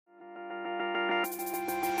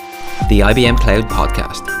The IBM Cloud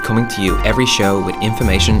Podcast, coming to you every show with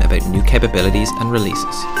information about new capabilities and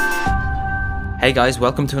releases. Hey guys,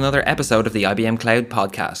 welcome to another episode of the IBM Cloud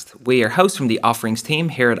Podcast. We are hosts from the offerings team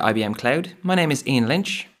here at IBM Cloud. My name is Ian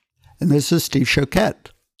Lynch. And this is Steve Choquette.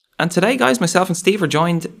 And today, guys, myself and Steve are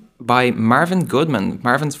joined by Marvin Goodman.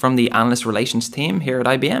 Marvin's from the Analyst Relations team here at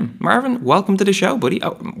IBM. Marvin, welcome to the show, buddy.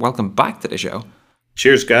 Welcome back to the show.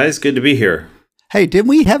 Cheers, guys. Good to be here. Hey, didn't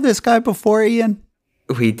we have this guy before, Ian?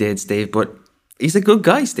 We did, Steve, but he's a good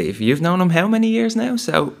guy, Steve. You've known him how many years now?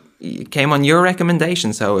 So he came on your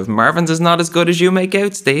recommendation. So if Marvin's is not as good as you make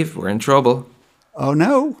out, Steve, we're in trouble. Oh,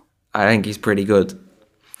 no. I think he's pretty good.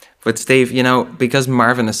 But Steve, you know, because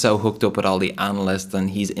Marvin is so hooked up with all the analysts and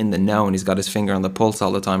he's in the know and he's got his finger on the pulse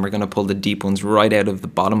all the time, we're going to pull the deep ones right out of the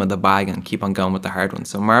bottom of the bag and keep on going with the hard ones.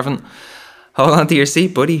 So Marvin, hold on to your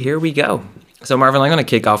seat, buddy. Here we go. So Marvin, I'm going to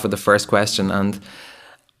kick off with the first question, and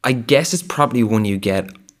I guess it's probably one you get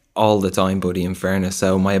all the time, buddy, in fairness.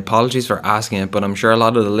 So my apologies for asking it, but I'm sure a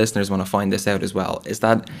lot of the listeners want to find this out as well, is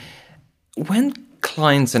that when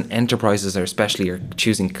clients and enterprises especially are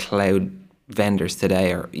choosing cloud vendors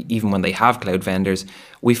today, or even when they have cloud vendors,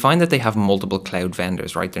 we find that they have multiple cloud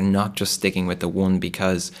vendors, right? They're not just sticking with the one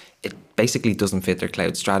because it basically doesn't fit their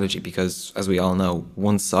cloud strategy, because as we all know,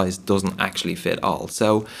 one size doesn't actually fit all.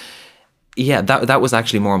 So yeah, that was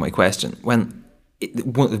actually more my question.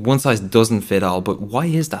 One size doesn't fit all, but why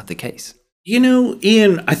is that the case? You know,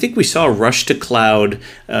 Ian, I think we saw a rush to cloud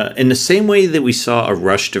in the same way that we saw a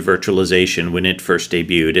rush to virtualization when it first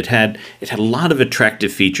debuted. It had a lot of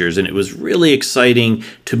attractive features, and it was really exciting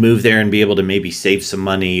to move there and be able to maybe save some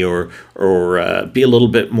money or be a little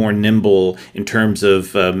bit more nimble in terms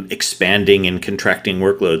of expanding and contracting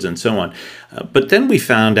workloads and so on. But then we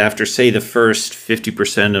found after, say, the first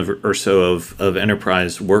 50% or so of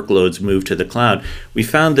enterprise workloads moved to the cloud, we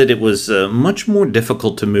found that it was much more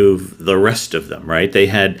difficult to move the rest of them, right? They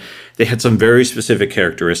had some very specific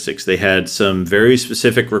characteristics. They had some very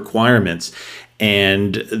specific requirements.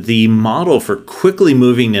 And the model for quickly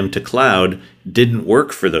moving them to cloud didn't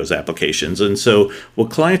work for those applications. And so what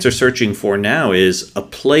clients are searching for now is a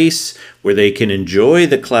place where they can enjoy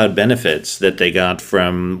the cloud benefits that they got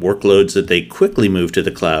from workloads that they quickly moved to the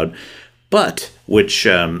cloud, but which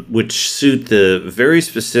suit the very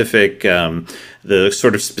specific, the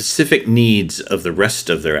sort of specific needs of the rest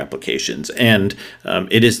of their applications. And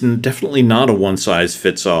it is definitely not a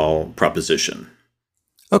one-size-fits-all proposition.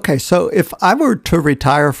 Okay, so if I were to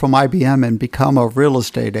retire from IBM and become a real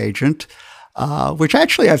estate agent, which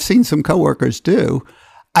actually I've seen some coworkers do,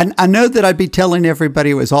 I know that I'd be telling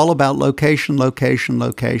everybody it was all about location, location,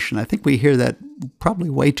 location. I think we hear that probably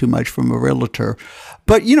way too much from a realtor.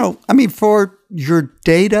 But, you know, I mean, for your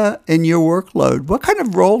data and your workload, what kind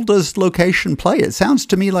of role does location play? It sounds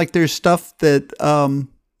to me like there's stuff that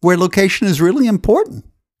where location is really important.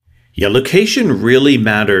 Yeah, location really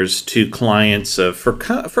matters to clients for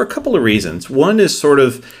a couple of reasons. One is sort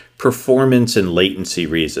of performance and latency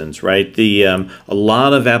reasons, right? A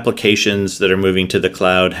lot of applications that are moving to the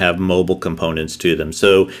cloud have mobile components to them.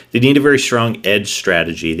 So they need a very strong edge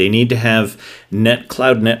strategy. They need to have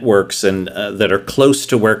cloud networks and that are close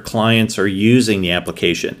to where clients are using the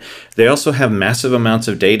application. They also have massive amounts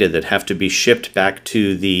of data that have to be shipped back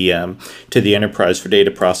to the enterprise for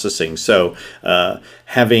data processing. So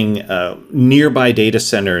having nearby data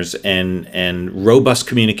centers and robust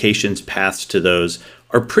communications paths to those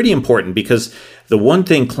are pretty important, because the one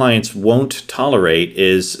thing clients won't tolerate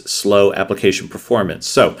is slow application performance.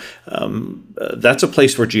 So that's a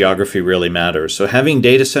place where geography really matters. So having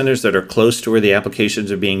data centers that are close to where the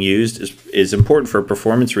applications are being used is important for a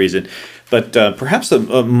performance reason. But perhaps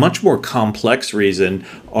a much more complex reason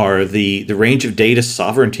are the range of data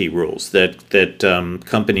sovereignty rules that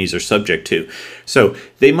companies are subject to. So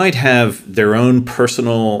they might have their own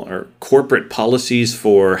personal or corporate policies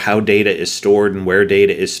for how data is stored and where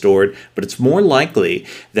data is stored, but it's more likely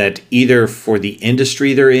that either for the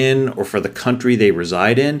industry they're in or for the country they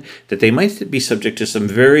reside in, that they might be subject to some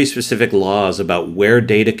very specific laws about where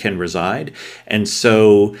data can reside. And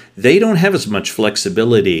so they don't have as much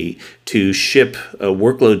flexibility to ship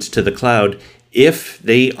workloads to the cloud if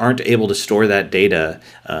they aren't able to store that data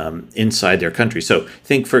inside their country. So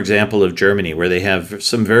think, for example, of Germany, where they have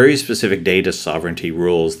some very specific data sovereignty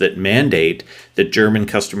rules that mandate that German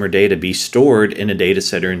customer data be stored in a data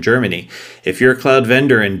center in Germany. If you're a cloud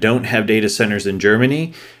vendor and don't have data centers in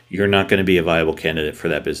Germany, you're not going to be a viable candidate for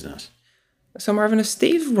that business. So Marvin, if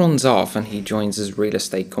Steve runs off and he joins his real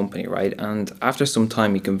estate company, right, and after some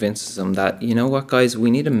time he convinces them that, you know what, guys, we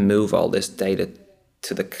need to move all this data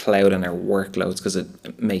to the cloud and our workloads because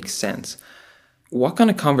it makes sense. What kind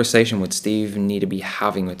of conversation would Steve need to be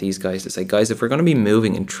having with these guys to say, guys, if we're going to be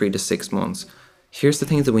moving in 3 to 6 months, here's the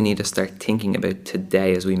things that we need to start thinking about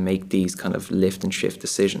today as we make these kind of lift and shift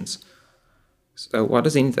decisions. So what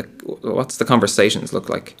does he need to, what's the conversations look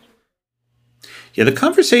like? Yeah, the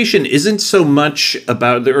conversation isn't so much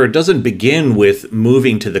about, or it doesn't begin with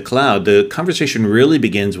moving to the cloud. The conversation really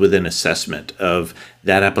begins with an assessment of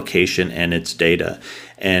that application and its data,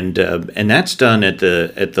 and that's done at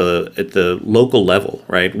the local level,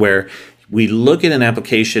 right? Where we look at an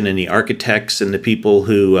application, and the architects and the people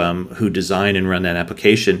who design and run that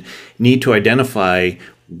application need to identify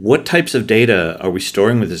what types of data are we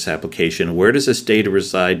storing with this application? Where does this data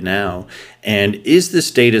reside now? And is this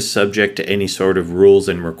data subject to any sort of rules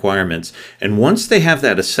and requirements? And once they have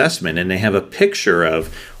that assessment and they have a picture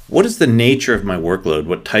of what is the nature of my workload,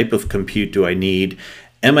 what type of compute do I need?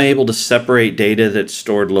 Am I able to separate data that's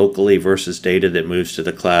stored locally versus data that moves to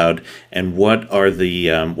the cloud? And what are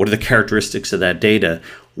the characteristics of that data?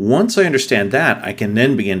 Once I understand that, I can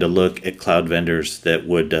then begin to look at cloud vendors that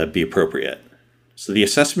would be appropriate. So the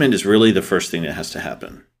assessment is really the first thing that has to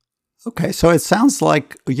happen. Okay, so it sounds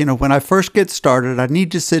like, when I first get started, I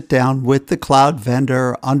need to sit down with the cloud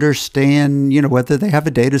vendor, understand, whether they have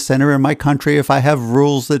a data center in my country, if I have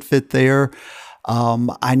rules that fit there.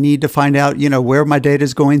 I need to find out, where my data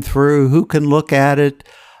is going through, who can look at it,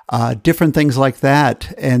 different things like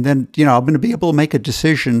that. And then, I'm going to be able to make a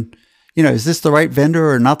decision, is this the right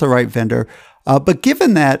vendor or not the right vendor? But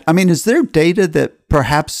given that, is there data that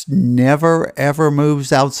perhaps never, ever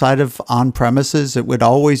moves outside of on-premises? It would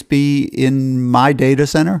always be in my data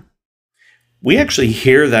center? We actually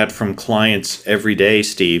hear that from clients every day,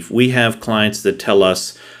 Steve. We have clients that tell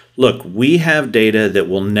us, look, we have data that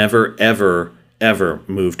will never, ever, ever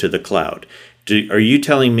move to the cloud. Are you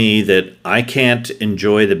telling me that I can't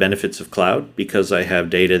enjoy the benefits of cloud because I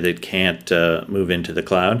have data that can't move into the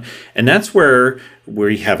cloud? And that's where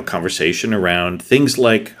we have a conversation around things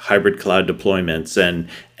like hybrid cloud deployments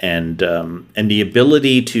and the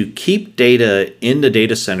ability to keep data in the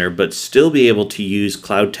data center, but still be able to use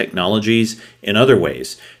cloud technologies in other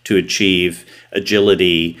ways to achieve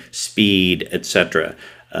agility, speed, etc.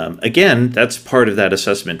 Again, that's part of that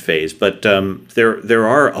assessment phase, but there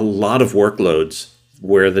are a lot of workloads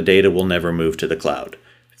where the data will never move to the cloud.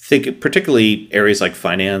 Think particularly areas like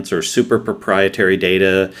finance or super proprietary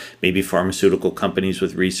data, maybe pharmaceutical companies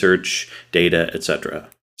with research data, etc.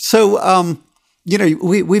 So,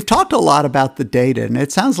 we've talked a lot about the data, and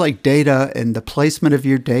it sounds like data and the placement of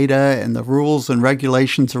your data and the rules and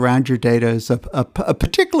regulations around your data is a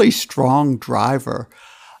particularly strong driver.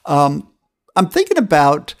 I'm thinking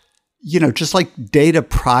about, just like data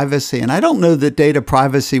privacy, and I don't know that data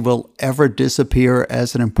privacy will ever disappear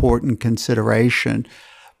as an important consideration,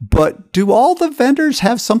 but do all the vendors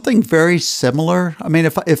have something very similar?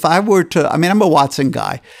 If I were to, I'm a Watson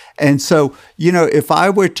guy, and so, if I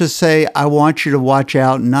were to say, I want you to watch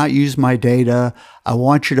out and not use my data, I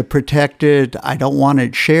want you to protect it, I don't want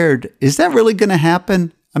it shared, is that really going to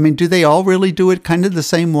happen? Do they all really do it kind of the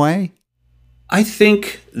same way? I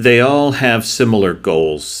think they all have similar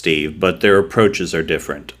goals, Steve, but their approaches are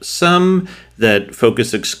different. Some that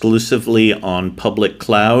focus exclusively on public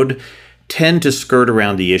cloud tend to skirt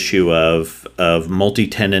around the issue of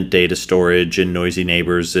multi-tenant data storage and noisy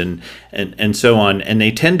neighbors and so on. And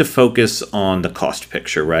they tend to focus on the cost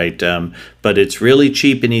picture, right? But it's really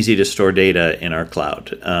cheap and easy to store data in our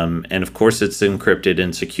cloud. And of course, it's encrypted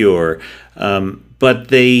and secure. But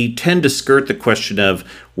they tend to skirt the question of,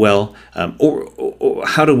 well, or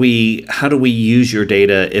how do we use your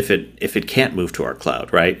data if it can't move to our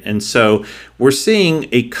cloud, right? And so we're seeing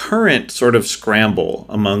a current sort of scramble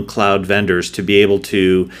among cloud vendors to be able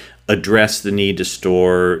to address the need to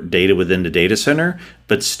store data within the data center,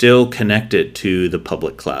 but still connect it to the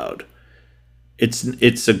public cloud.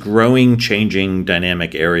 It's a growing, changing,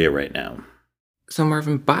 dynamic area right now. So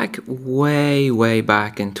Marvin, back way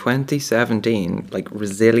back in 2017, like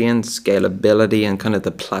resilience, scalability, and kind of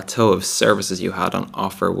the plateau of services you had on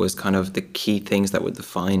offer was kind of the key things that would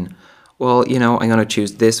define, well, I'm going to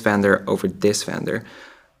choose this vendor over this vendor.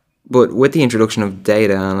 But with the introduction of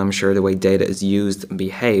data, and I'm sure the way data is used and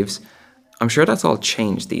behaves, I'm sure that's all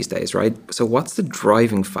changed these days, right? So what's the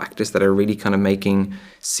driving factors that are really kind of making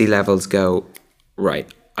C-levels go,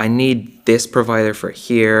 right, I need this provider for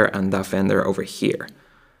here and that vendor over here?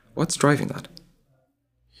 What's driving that?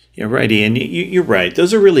 Yeah, right, Ian. You're right.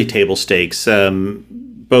 Those are really table stakes.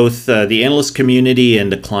 Both the analyst community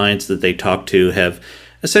and the clients that they talk to have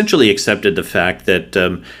essentially accepted the fact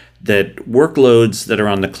that that workloads that are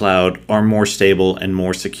on the cloud are more stable and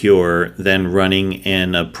more secure than running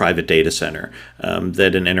in a private data center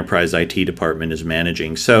that an enterprise IT department is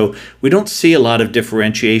managing. So we don't see a lot of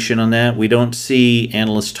differentiation on that. We don't see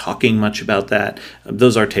analysts talking much about that.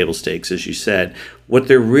 Those are table stakes, as you said. What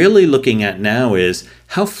they're really looking at now is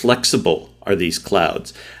how flexible are these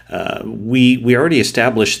clouds. We already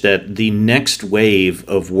established that the next wave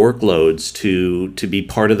of workloads to be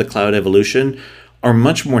part of the cloud evolution are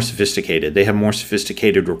much more sophisticated. They have more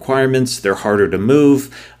sophisticated requirements. They're harder to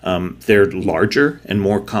move. They're larger and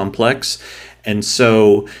more complex. And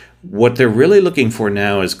so what they're really looking for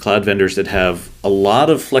now is cloud vendors that have a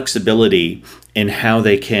lot of flexibility in how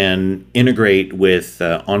they can integrate with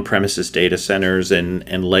on-premises data centers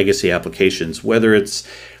and legacy applications, whether it's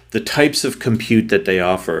the types of compute that they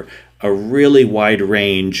offer, a really wide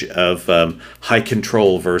range of high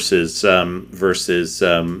control versus things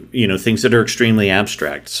that are extremely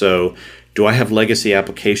abstract. So do I have legacy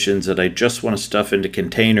applications that I just want to stuff into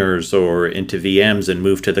containers or into VMs and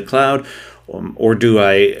move to the cloud? Or do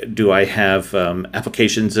I have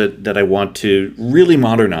applications that I want to really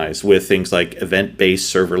modernize with things like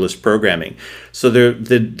event-based serverless programming? So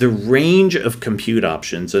the range of compute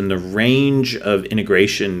options and the range of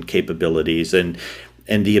integration capabilities and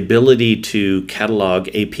the ability to catalog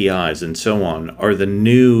APIs and so on are the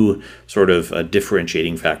new sort of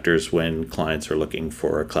differentiating factors when clients are looking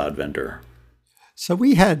for a cloud vendor. So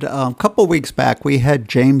we had a couple of weeks back, we had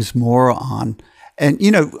James Moore on, and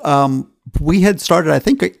we had started, I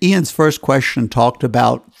think Ian's first question talked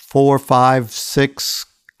about 4, 5, 6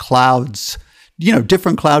 clouds,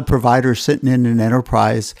 different cloud providers sitting in an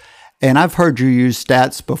enterprise. And I've heard you use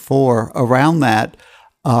stats before around that.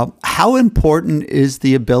 How important is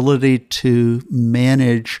the ability to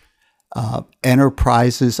manage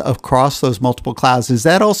enterprises across those multiple clouds? Is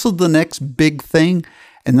that also the next big thing?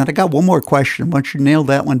 And then I got one more question. Once you nail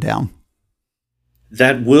that one down.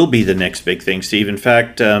 That will be the next big thing, Steve. In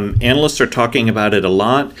fact, analysts are talking about it a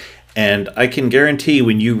lot. And I can guarantee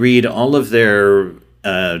when you read all of their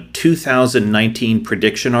 2019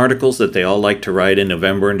 prediction articles that they all like to write in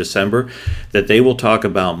November and December, that they will talk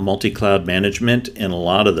about multi-cloud management in a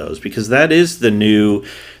lot of those, because that is the new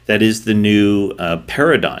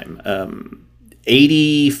paradigm.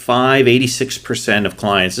 86% of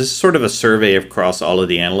clients, this is sort of a survey across all of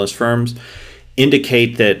the analyst firms,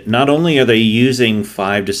 indicate that not only are they using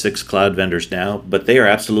 5 to 6 cloud vendors now, but they are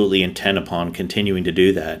absolutely intent upon continuing to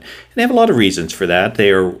do that. And they have a lot of reasons for that.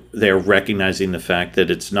 They are recognizing the fact that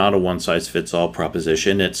it's not a one-size-fits-all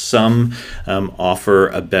proposition. It's some offer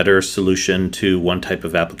a better solution to one type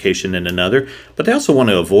of application than another, but they also want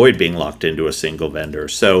to avoid being locked into a single vendor.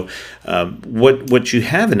 So what you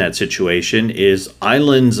have in that situation is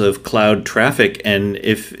islands of cloud traffic, and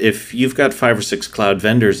if you've got 5 or 6 cloud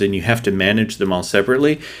vendors and you have to manage them all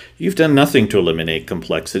separately, you've done nothing to eliminate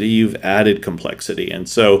complexity. You've added complexity. And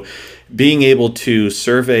so being able to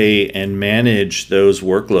survey and manage those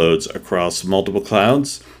workloads across multiple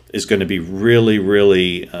clouds is going to be really,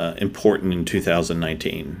 really important in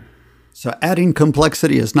 2019. So adding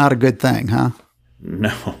complexity is not a good thing, huh?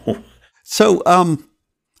 No. So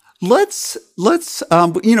let's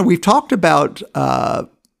we've talked about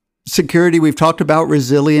security. We've talked about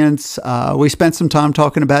resilience. We spent some time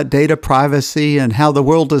talking about data privacy and how the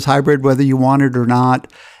world is hybrid, whether you want it or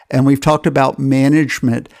not. And we've talked about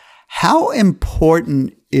management. How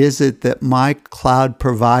important is it that my cloud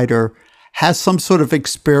provider has some sort of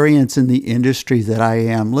experience in the industry that I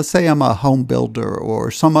am? Let's say I'm a home builder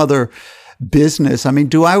or some other business. I mean,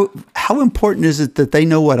 how important is it that they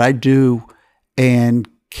know what I do and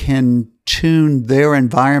can tune their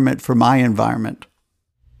environment for my environment?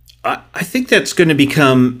 I think that's going to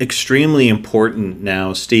become extremely important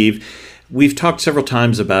now, Steve. We've talked several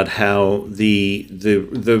times about how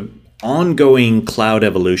the ongoing cloud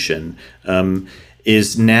evolution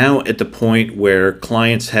is now at the point where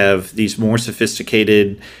clients have these more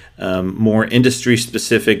sophisticated, more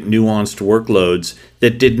industry-specific, nuanced workloads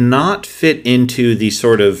that did not fit into the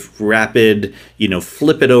sort of rapid,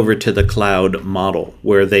 flip it over to the cloud model,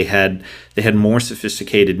 where they had more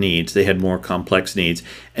sophisticated needs, they had more complex needs,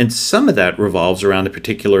 and some of that revolves around the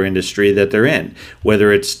particular industry that they're in,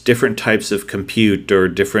 whether it's different types of compute or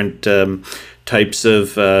different types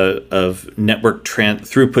of network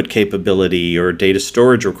throughput capability or data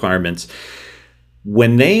storage requirements.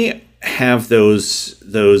 When they have those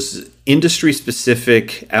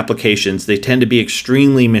industry-specific applications, they tend to be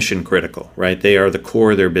extremely mission critical, right? They are the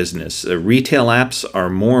core of their business. Retail apps are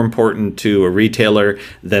more important to a retailer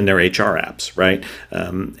than their HR apps, right?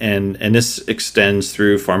 And this extends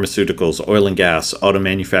through pharmaceuticals, oil and gas, auto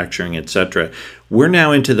manufacturing, etc. We're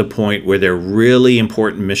now into the point where they're really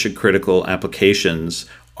important mission critical applications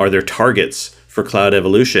are their targets for cloud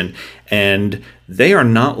evolution, and they are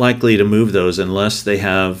not likely to move those unless they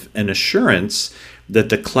have an assurance that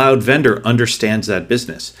the cloud vendor understands that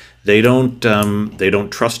business. They don't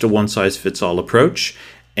trust a one-size-fits-all approach,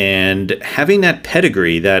 and having that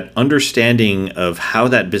pedigree, that understanding of how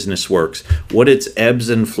that business works, what its ebbs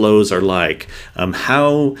and flows are like,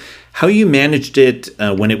 how you managed it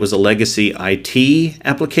when it was a legacy IT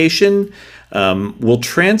application, will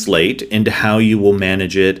translate into how you will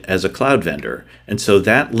manage it as a cloud vendor. And so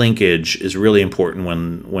that linkage is really important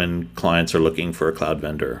when clients are looking for a cloud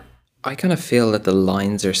vendor. I kind of feel that the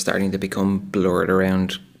lines are starting to become blurred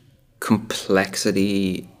around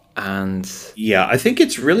complexity and... Yeah, I think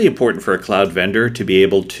it's really important for a cloud vendor to be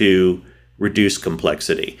able to reduce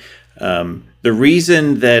complexity. The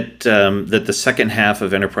reason that the second half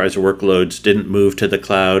of enterprise workloads didn't move to the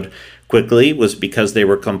cloud quickly was because they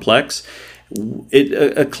were complex.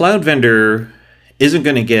 A cloud vendor isn't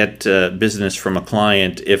going to get business from a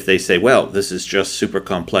client if they say, well, this is just super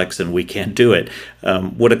complex and we can't do it.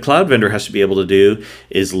 What a cloud vendor has to be able to do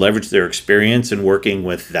is leverage their experience in working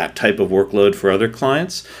with that type of workload for other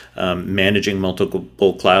clients, managing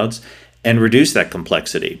multiple clouds, and reduce that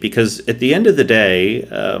complexity. Because at the end of the day,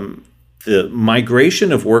 the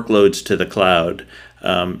migration of workloads to the cloud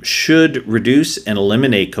should reduce and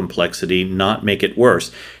eliminate complexity, not make it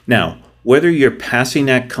worse. Now, whether you're passing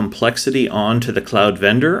that complexity on to the cloud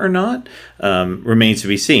vendor or not remains to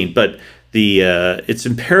be seen. But it's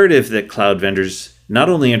imperative that cloud vendors not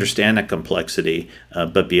only understand that complexity,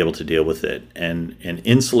 but be able to deal with it and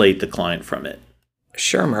insulate the client from it.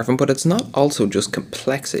 Sure, Marvin, but it's not also just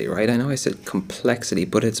complexity, right? I know I said complexity,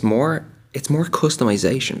 but it's more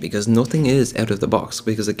customization, because nothing is out of the box.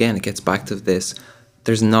 Because again, it gets back to this,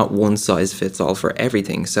 there's not one size fits all for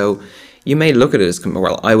everything. So you may look at it as,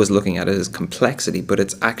 well, I was looking at it as complexity, but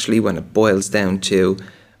it's actually when it boils down to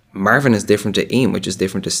Marvin is different to Ian, which is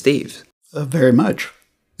different to Steve. Very much.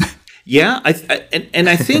 Yeah, I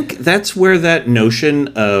think that's where that notion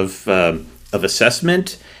of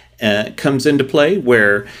assessment comes into play,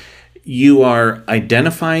 where you are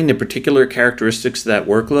identifying the particular characteristics of that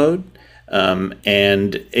workload,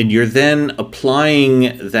 and you're then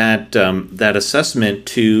applying that assessment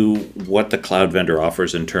to what the cloud vendor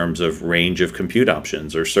offers in terms of range of compute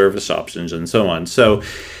options or service options and so on. So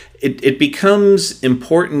it becomes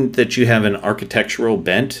important that you have an architectural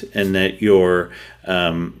bent and that your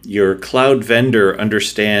cloud vendor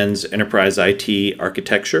understands enterprise IT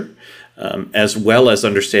architecture, as well as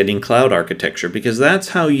understanding cloud architecture, because that's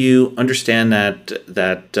how you understand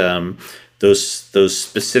those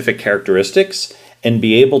specific characteristics and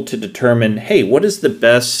be able to determine, hey, what is the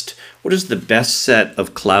best set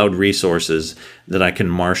of cloud resources that I can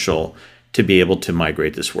marshal to be able to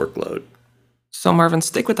migrate this workload. So Marvin,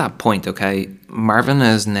 stick with that point, okay? Marvin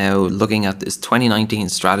is now looking at this 2019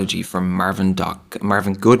 strategy from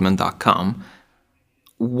marvingoodman.com.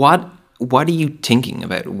 What are you thinking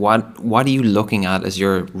about? What are you looking at as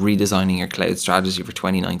you're redesigning your cloud strategy for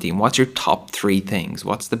 2019? What's your top 3 things?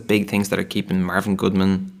 What's the big things that are keeping Marvin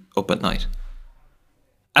Goodman up at night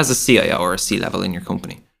as a CIO or a C-level in your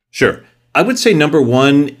company? Sure. I would say number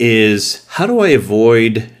 1 is, how do I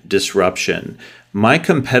avoid disruption? My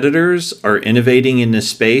competitors are innovating in this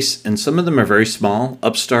space, and some of them are very small,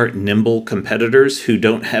 upstart, nimble competitors who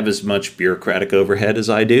don't have as much bureaucratic overhead as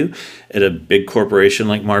I do at a big corporation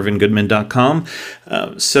like marvingoodman.com.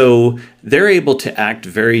 So they're able to act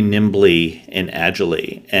very nimbly and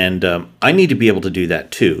agilely, and I need to be able to do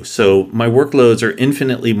that too. So my workloads are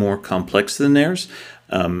infinitely more complex than theirs.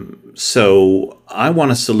 So I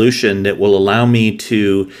want a solution that will allow me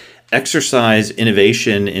to exercise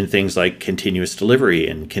innovation in things like continuous delivery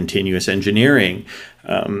and continuous engineering,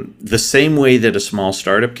 the same way that a small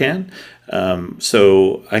startup can.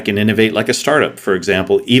 So I can innovate like a startup, for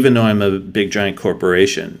example, even though I'm a big giant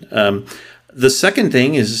corporation. The second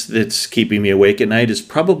thing that's keeping me awake at night is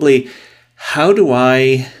probably, how do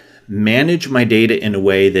I manage my data in a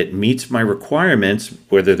way that meets my requirements,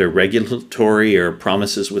 whether they're regulatory or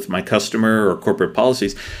promises with my customer or corporate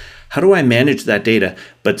policies? How do I manage that data,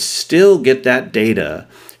 but still get that data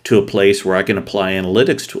to a place where I can apply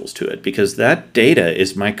analytics tools to it? Because that data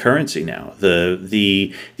is my currency now.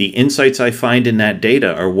 The insights I find in that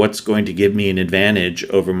data are what's going to give me an advantage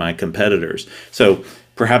over my competitors. So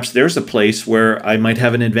perhaps there's a place where I might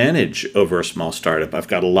have an advantage over a small startup. I've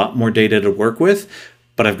got a lot more data to work with,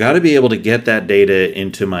 but I've got to be able to get that data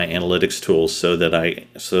into my analytics tools so that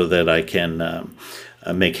I can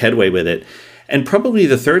make headway with it. And probably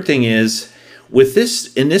the third thing is,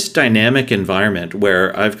 in this dynamic environment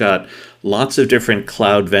where I've got lots of different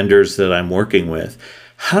cloud vendors that I'm working with,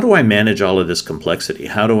 how do I manage all of this complexity?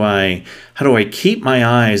 How do I keep my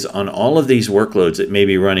eyes on all of these workloads that may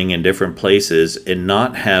be running in different places and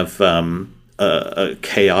not have a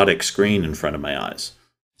chaotic screen in front of my eyes?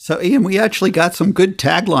 So, Ian, we actually got some good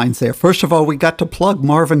taglines there. First of all, we got to plug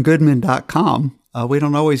marvingoodman.com. We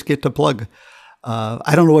don't always get to plug.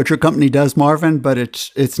 I don't know what your company does, Marvin, but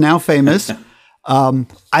it's now famous.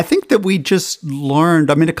 I think that we just learned,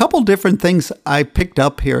 a couple different things I picked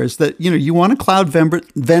up here is that, you want a cloud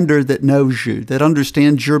vendor that knows you, that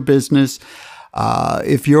understands your business.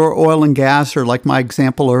 If you're oil and gas, or like my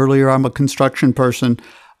example earlier, I'm a construction person,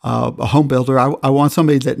 a home builder, I want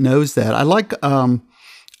somebody that knows that. I like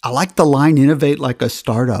the line, innovate like a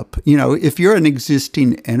startup. If you're an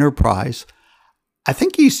existing enterprise, I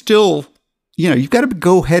think you still, you've got to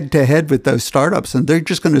go head to head with those startups, and they're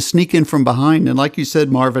just going to sneak in from behind. And like you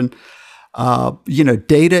said, Marvin,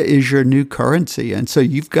 data is your new currency. And so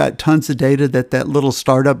you've got tons of data that little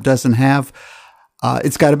startup doesn't have.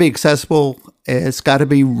 It's got to be accessible. It's got to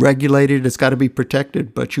be regulated. It's got to be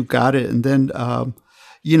protected, but you've got it. And then,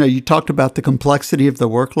 you talked about the complexity of the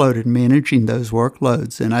workload and managing those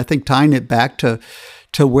workloads. And I think tying it back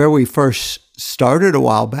to where we first started a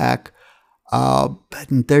while back, but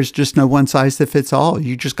there's just no one size that fits all.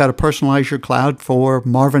 You just got to personalize your cloud for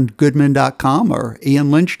marvingoodman.com or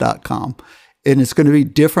ianlynch.com. And it's going to be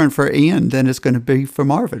different for Ian than it's going to be for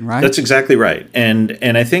Marvin, right? That's exactly right. And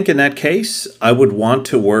I think in that case, I would want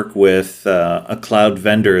to work with a cloud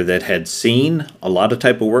vendor that had seen a lot of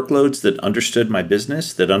type of workloads, that understood my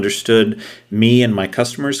business, that understood me and my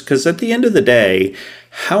customers. Because at the end of the day,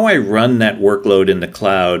 how I run that workload in the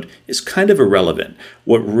cloud is kind of irrelevant.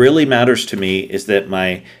 What really matters to me is that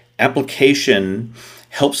my application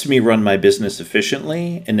helps me run my business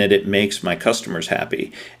efficiently and that it makes my customers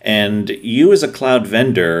happy. And you as a cloud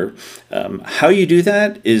vendor, how you do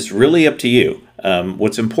that is really up to you.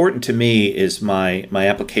 What's important to me is my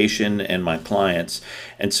application and my clients.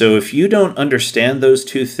 And so if you don't understand those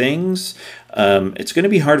two things, it's going to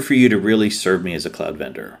be hard for you to really serve me as a cloud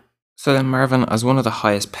vendor. So then, Marvin, as one of the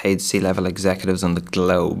highest paid C-level executives on the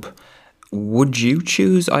globe, would you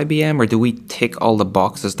choose IBM, or do we tick all the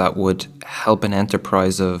boxes that would help an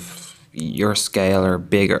enterprise of your scale or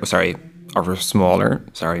bigger, or smaller,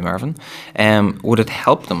 Marvin? Would it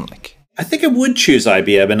help them? I think I would choose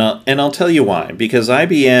IBM, and I'll tell you why. Because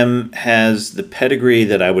IBM has the pedigree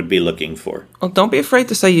that I would be looking for. Well, don't be afraid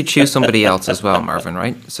to say you choose somebody else as well, Marvin,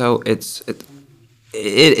 right? So it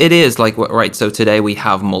is like, right, so today we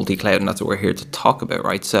have multi-cloud, and that's what we're here to talk about,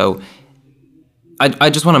 right? So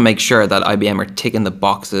I just want to make sure that IBM are ticking the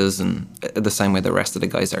boxes, and the same way the rest of the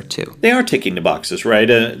guys are too. They are ticking the boxes, right?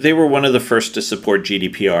 They were one of the first to support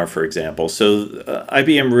GDPR, for example. So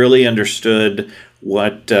IBM really understood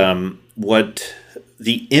what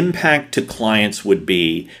the impact to clients would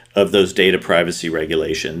be of those data privacy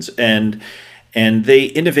regulations. And they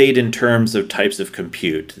innovate in terms of types of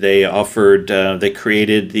compute. They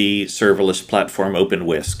created the serverless platform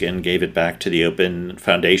OpenWhisk and gave it back to the Open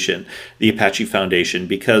Foundation, the Apache Foundation,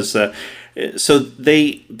 because so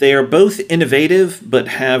they are both innovative but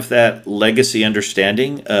have that legacy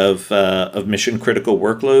understanding of mission critical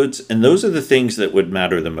workloads, and those are the things that would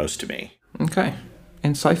matter the most to me. Okay,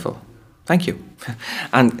 insightful. Thank you.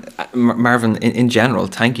 And Marvin, in general,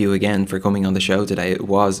 thank you again for coming on the show today. It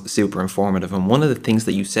was super informative. And one of the things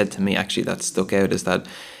that you said to me actually that stuck out is that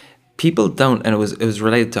people don't, and it was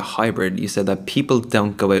related to hybrid. You said that people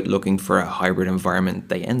don't go out looking for a hybrid environment.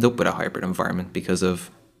 They end up with a hybrid environment because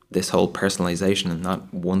of this whole personalization, and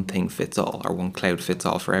not one thing fits all, or one cloud fits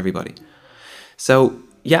all for everybody. So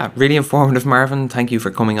yeah, really informative, Marvin. Thank you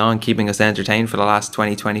for coming on, keeping us entertained for the last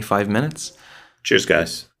 20-25 minutes. Cheers,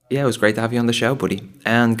 guys. Yeah, it was great to have you on the show, buddy.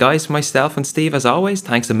 And guys, myself and Steve, as always,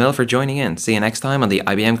 thanks a mil for joining in. See you next time on the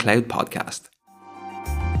IBM Cloud Podcast.